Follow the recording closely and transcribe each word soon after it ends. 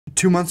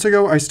2 months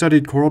ago, I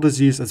studied coral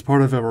disease as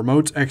part of a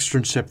remote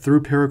externship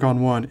through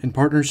Paragon One in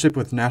partnership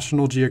with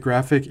National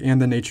Geographic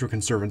and the Nature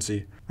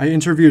Conservancy. I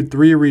interviewed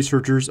 3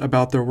 researchers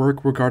about their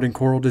work regarding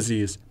coral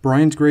disease: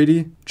 Brian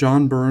Grady,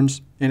 John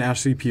Burns, and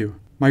Ashley Pugh.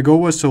 My goal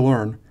was to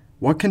learn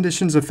what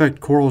conditions affect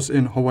corals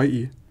in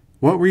Hawaii,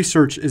 what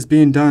research is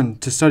being done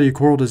to study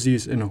coral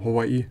disease in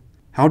Hawaii,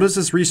 how does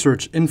this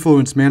research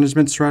influence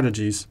management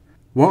strategies,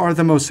 what are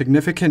the most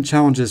significant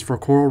challenges for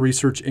coral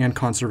research and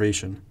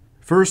conservation.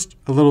 First,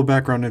 a little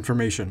background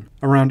information.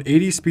 Around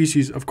 80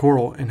 species of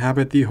coral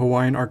inhabit the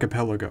Hawaiian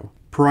archipelago.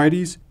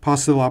 Porites,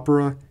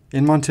 Poeciloptera,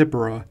 and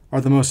Montipora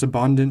are the most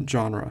abundant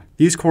genre.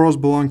 These corals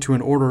belong to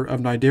an order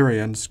of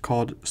cnidarians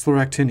called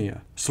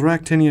Scleractinia.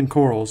 Scleractinian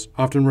corals,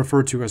 often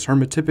referred to as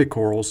hermatypic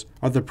corals,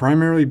 are the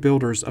primary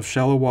builders of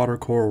shallow water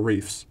coral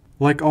reefs.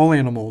 Like all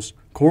animals,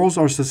 corals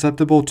are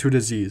susceptible to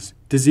disease.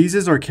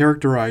 Diseases are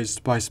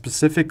characterized by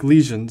specific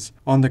lesions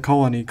on the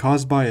colony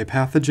caused by a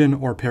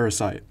pathogen or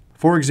parasite.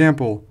 For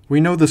example, we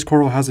know this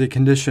coral has a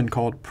condition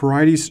called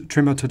Porites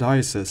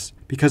trematodiasis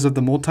because of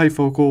the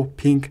multifocal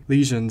pink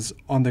lesions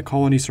on the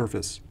colony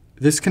surface.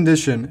 This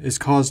condition is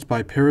caused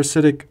by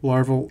parasitic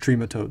larval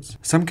trematodes.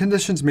 Some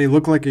conditions may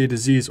look like a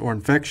disease or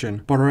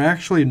infection, but are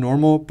actually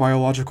normal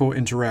biological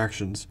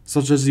interactions,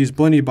 such as these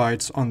blenny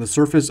bites on the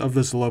surface of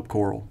this lobe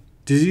coral.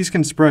 Disease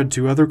can spread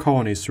to other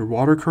colonies through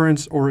water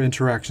currents or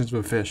interactions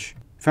with fish.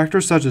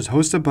 Factors such as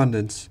host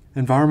abundance,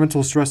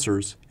 environmental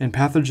stressors, and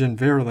pathogen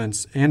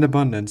virulence and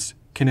abundance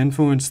can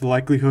influence the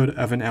likelihood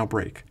of an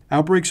outbreak.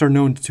 Outbreaks are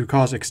known to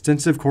cause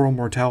extensive coral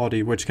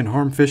mortality, which can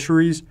harm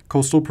fisheries,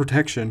 coastal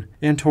protection,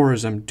 and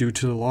tourism due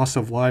to the loss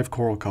of live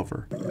coral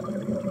cover.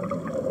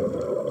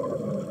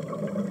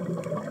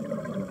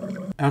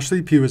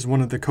 Ashley Pugh is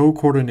one of the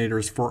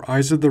co-coordinators for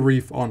Eyes of the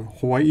Reef on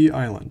Hawaii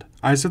Island.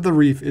 Eyes of the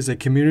Reef is a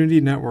community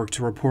network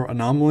to report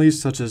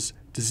anomalies such as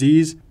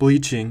disease,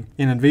 bleaching,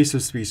 and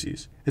invasive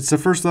species. It's the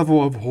first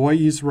level of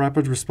Hawaii's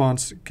Rapid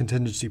Response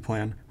Contingency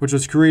Plan, which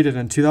was created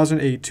in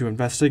 2008 to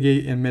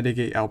investigate and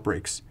mitigate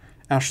outbreaks.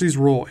 Ashley's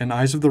role in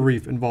Eyes of the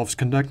Reef involves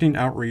conducting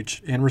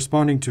outreach and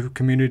responding to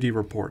community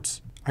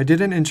reports. I did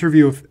an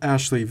interview with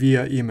Ashley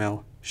via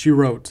email. She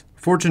wrote,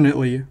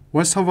 "Fortunately,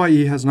 West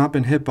Hawaii has not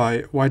been hit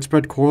by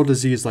widespread coral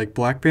disease like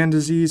black band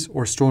disease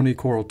or stony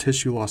coral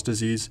tissue loss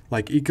disease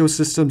like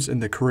ecosystems in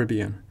the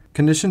Caribbean.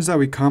 Conditions that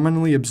we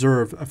commonly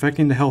observe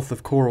affecting the health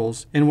of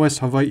corals in West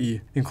Hawaii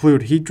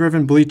include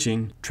heat-driven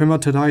bleaching,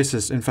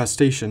 trematodiasis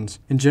infestations,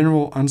 and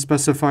general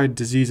unspecified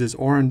diseases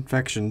or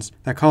infections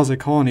that cause a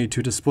colony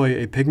to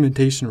display a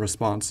pigmentation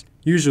response,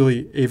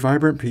 usually a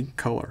vibrant pink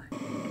color."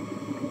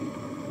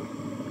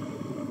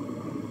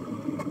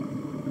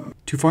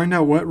 To find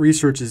out what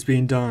research is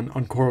being done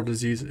on coral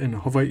disease in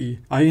Hawaii,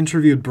 I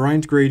interviewed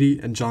Brian Grady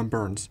and John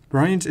Burns.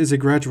 Brian is a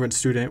graduate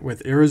student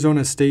with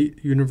Arizona State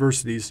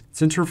University's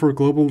Center for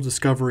Global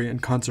Discovery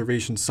and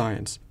Conservation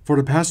Science. For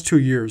the past 2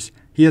 years,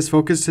 he has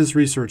focused his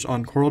research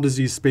on coral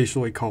disease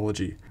spatial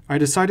ecology. I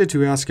decided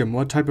to ask him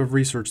what type of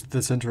research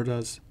the center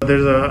does.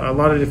 There's a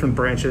lot of different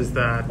branches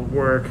that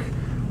work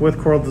with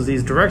coral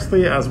disease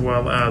directly, as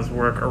well as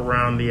work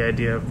around the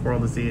idea of coral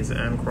disease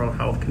and coral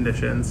health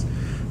conditions.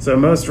 So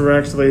most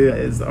directly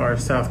is our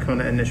South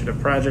Kona Initiative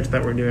project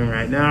that we're doing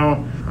right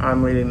now.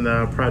 I'm leading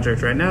the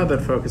project right now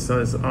that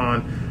focuses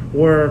on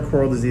where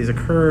coral disease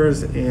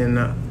occurs in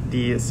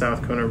the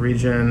South Kona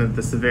region,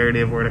 the severity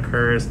of where it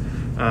occurs,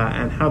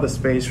 and how the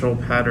spatial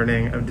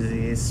patterning of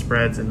disease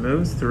spreads and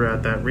moves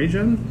throughout that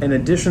region. In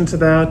addition to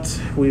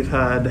that, we've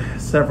had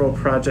several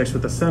projects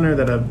with the center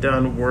that have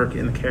done work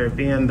in the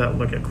Caribbean that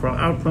look at coral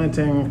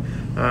outplanting,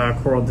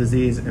 coral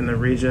disease in the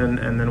region,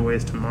 and then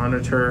ways to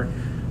monitor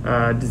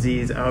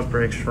disease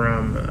outbreaks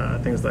from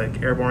things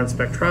like airborne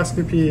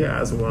spectroscopy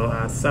as well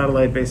as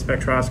satellite-based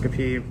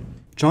spectroscopy.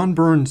 John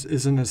Burns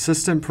is an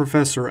assistant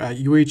professor at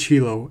UH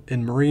Hilo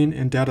in marine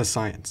and data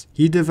science.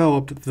 He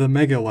developed the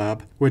Mega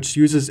Lab, which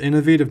uses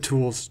innovative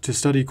tools to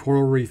study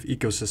coral reef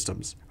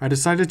ecosystems. I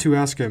decided to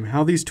ask him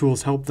how these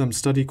tools help them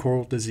study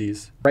coral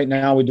disease. Right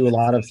now, we do a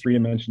lot of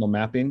three-dimensional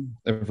mapping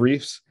of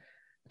reefs.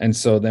 And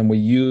so then we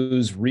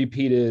use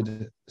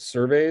repeated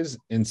surveys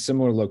in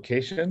similar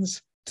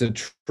locations to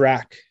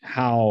track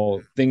how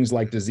things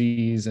like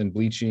disease and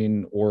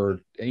bleaching or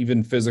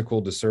even physical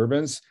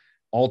disturbance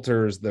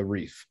alters the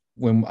reef.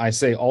 When I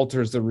say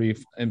alters the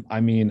reef, I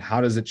mean,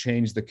 how does it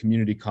change the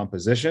community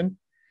composition?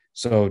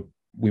 So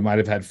we might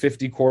have had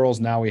 50 corals,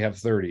 now we have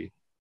 30.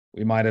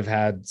 We might have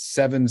had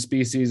 7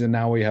 species and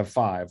now we have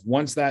 5.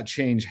 Once that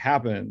change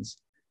happens,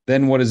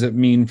 then what does it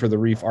mean for the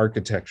reef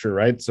architecture,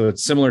 right? So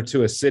it's similar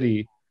to a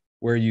city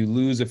where you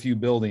lose a few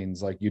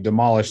buildings, like you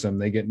demolish them,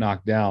 they get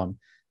knocked down.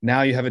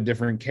 Now you have a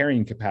different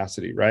carrying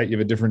capacity, right? You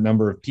have a different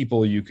number of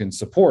people you can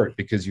support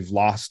because you've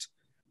lost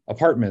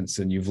apartments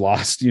and you've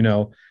lost,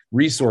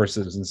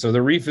 resources. And so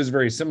the reef is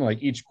very similar.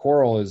 Like each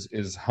coral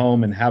is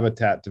home and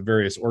habitat to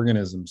various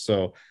organisms.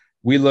 So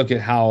we look at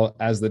how,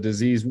 as the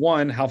disease,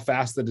 1, how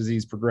fast the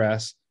disease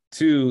progress,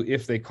 2,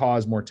 if they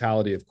cause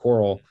mortality of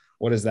coral,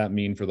 what does that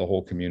mean for the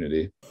whole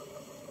community?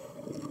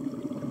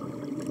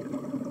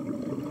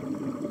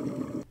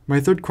 My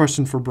third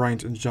question for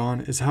Bryant and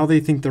John is how they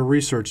think their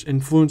research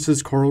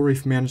influences coral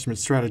reef management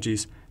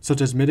strategies,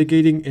 such as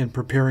mitigating and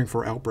preparing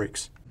for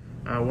outbreaks.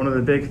 One of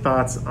the big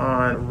thoughts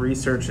on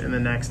research in the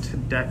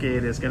next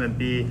decade is going to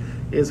be,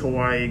 is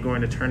Hawaii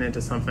going to turn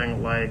into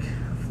something like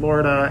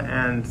Florida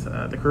and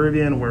the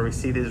Caribbean, where we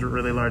see these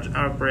really large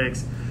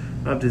outbreaks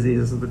of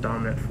diseases as the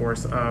dominant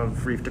force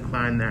of reef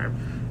decline there.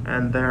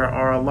 And there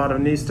are a lot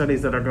of new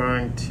studies that are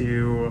going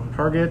to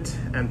target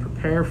and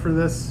prepare for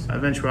this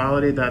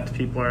eventuality that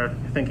people are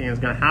thinking is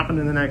going to happen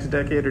in the next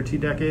decade or 2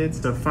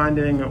 decades. So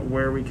finding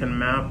where we can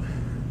map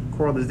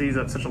coral disease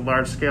at such a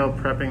large scale,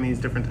 prepping these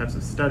different types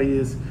of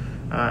studies,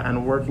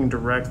 and working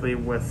directly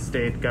with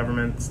state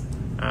governments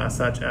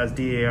such as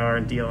DAR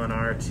and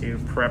DLNR to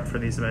prep for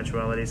these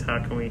eventualities.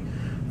 How can we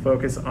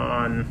focus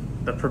on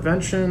the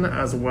prevention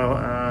as well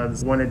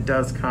as when it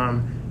does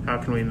come, how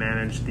can we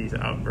manage these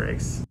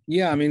outbreaks?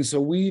 Yeah, I mean,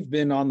 so we've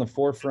been on the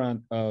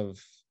forefront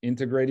of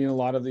integrating a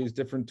lot of these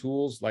different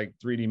tools like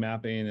 3D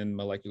mapping and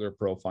molecular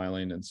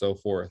profiling and so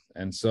forth.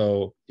 And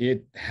so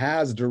it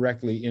has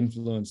directly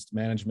influenced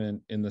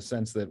management in the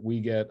sense that we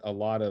get a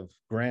lot of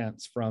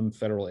grants from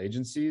federal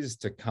agencies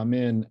to come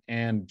in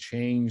and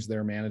change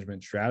their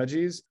management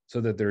strategies so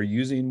that they're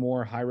using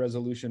more high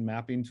resolution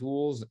mapping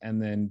tools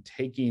and then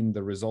taking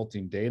the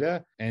resulting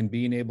data and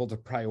being able to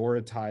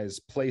prioritize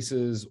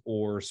places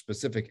or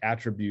specific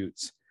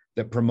attributes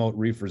that promote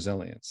reef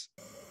resilience.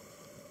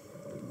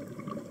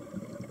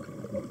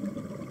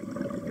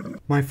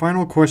 My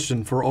final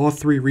question for all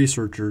three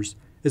researchers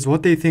is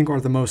what they think are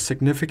the most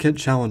significant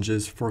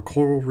challenges for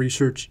coral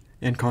research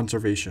and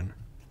conservation.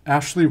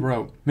 Ashley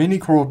wrote, "Many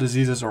coral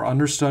diseases are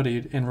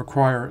understudied and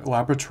require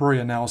laboratory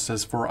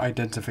analysis for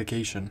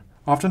identification.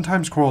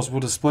 Oftentimes corals will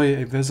display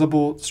a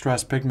visible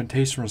stress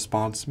pigmentation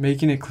response,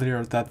 making it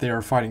clear that they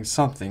are fighting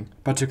something,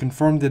 but to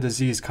confirm the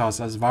disease caused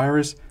as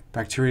virus,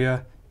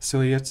 bacteria,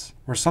 ciliates,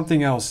 or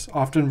something else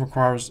often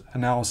requires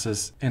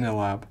analysis in a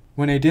lab.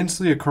 When a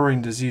densely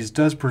occurring disease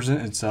does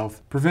present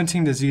itself,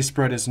 preventing disease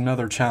spread is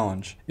another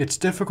challenge. It's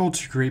difficult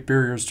to create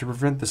barriers to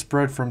prevent the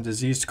spread from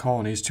diseased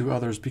colonies to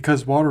others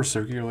because water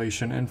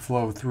circulation and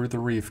flow through the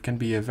reef can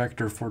be a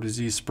vector for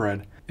disease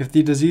spread. If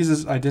the disease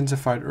is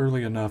identified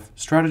early enough,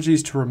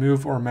 strategies to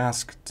remove or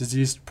mask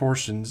diseased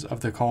portions of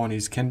the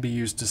colonies can be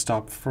used to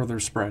stop further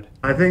spread."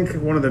 I think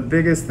one of the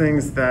biggest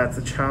things that's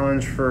a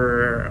challenge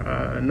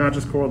for not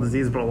just coral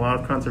disease, but a lot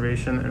of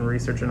conservation and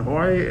research in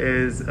Hawaii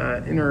is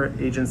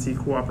interagency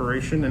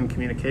cooperation and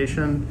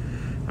communication.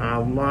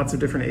 Lots of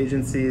different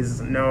agencies,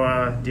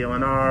 NOAA,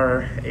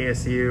 DLNR,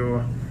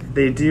 ASU,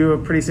 they do a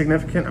pretty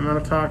significant amount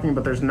of talking,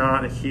 but there's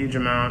not a huge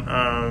amount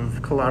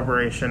of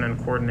collaboration and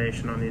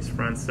coordination on these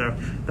fronts. So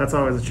that's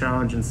always a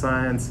challenge in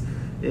science.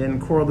 In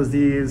coral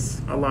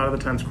disease, a lot of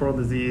the times coral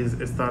disease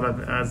is thought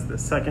of as the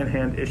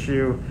second-hand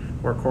issue,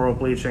 where coral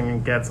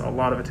bleaching gets a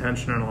lot of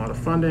attention and a lot of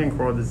funding.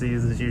 Coral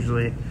disease is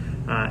usually,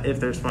 if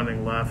there's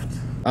funding left.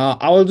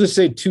 I will just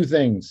say 2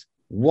 things.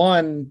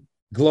 One,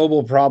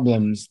 global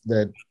problems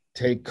that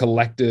take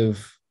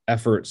collective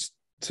efforts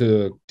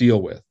to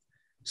deal with.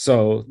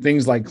 So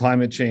things like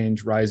climate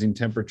change, rising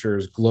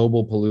temperatures,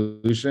 global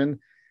pollution,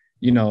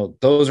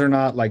 those are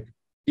not like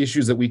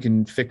issues that we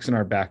can fix in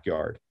our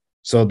backyard.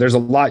 So there's a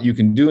lot you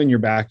can do in your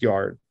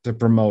backyard to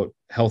promote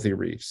healthy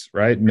reefs,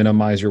 right?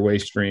 Minimize your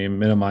waste stream,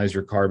 minimize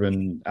your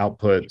carbon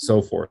output,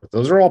 so forth.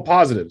 Those are all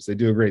positives. They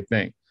do a great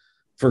thing.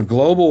 For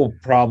global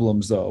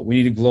problems, though, we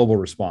need a global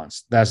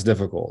response. That's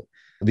difficult.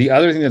 The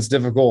other thing that's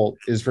difficult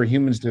is for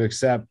humans to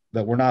accept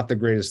that we're not the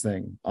greatest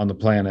thing on the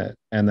planet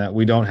and that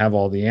we don't have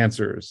all the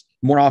answers.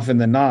 More often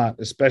than not,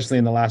 especially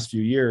in the last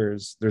few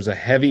years, there's a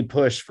heavy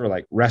push for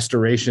like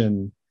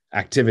restoration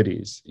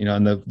activities,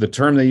 and the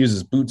term they use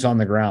is boots on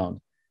the ground,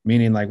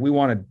 meaning like we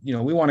want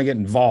to get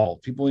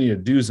involved. People need to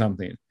do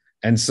something.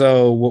 And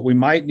so what we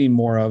might need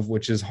more of,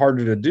 which is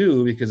harder to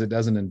do because it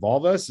doesn't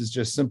involve us, is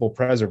just simple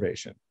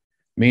preservation,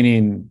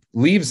 meaning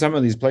leave some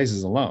of these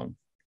places alone.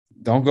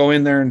 Don't go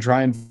in there and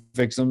try and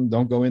fix them.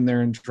 Don't go in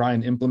there and try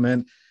and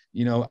implement,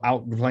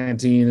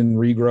 outplanting and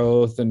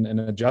regrowth and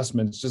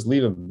adjustments. Just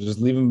leave them. Just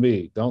leave them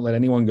be. Don't let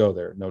anyone go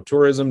there. No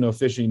tourism, no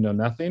fishing, no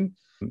nothing.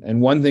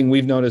 And one thing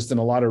we've noticed in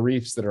a lot of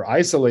reefs that are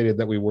isolated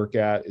that we work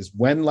at is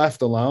when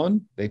left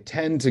alone, they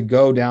tend to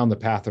go down the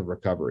path of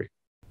recovery.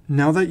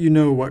 Now that you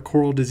know what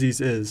coral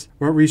disease is,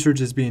 what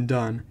research is being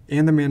done,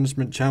 and the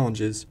management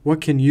challenges,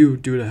 what can you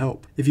do to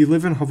help? If you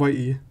live in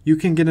Hawaii, you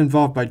can get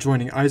involved by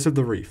joining Eyes of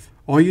the Reef.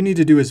 All you need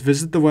to do is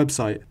visit the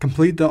website,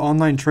 complete the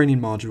online training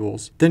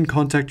modules, then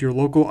contact your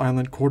local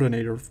island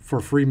coordinator for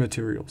free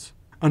materials.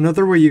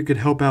 Another way you could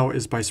help out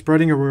is by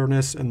spreading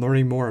awareness and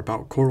learning more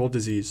about coral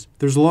disease.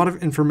 There's a lot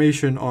of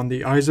information on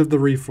the Eyes of the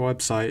Reef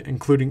website,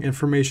 including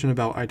information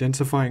about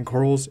identifying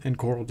corals and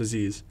coral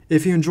disease.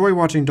 If you enjoy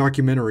watching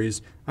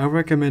documentaries, I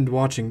recommend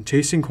watching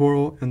Chasing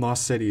Coral and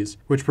Lost Cities,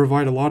 which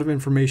provide a lot of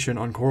information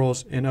on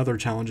corals and other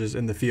challenges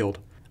in the field.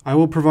 I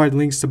will provide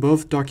links to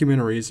both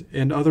documentaries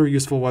and other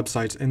useful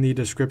websites in the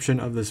description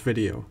of this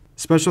video.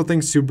 Special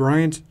thanks to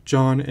Bryant,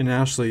 John, and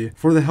Ashley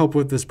for the help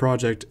with this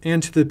project,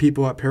 and to the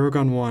people at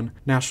Paragon One,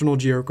 National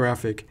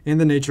Geographic, and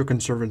the Nature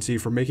Conservancy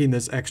for making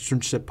this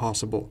externship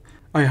possible.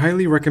 I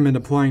highly recommend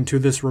applying to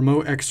this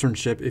remote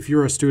externship if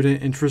you're a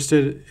student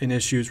interested in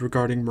issues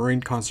regarding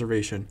marine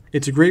conservation.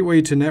 It's a great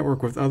way to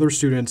network with other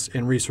students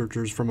and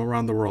researchers from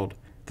around the world.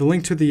 The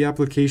link to the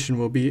application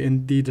will be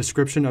in the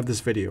description of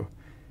this video.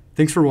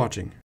 Thanks for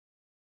watching.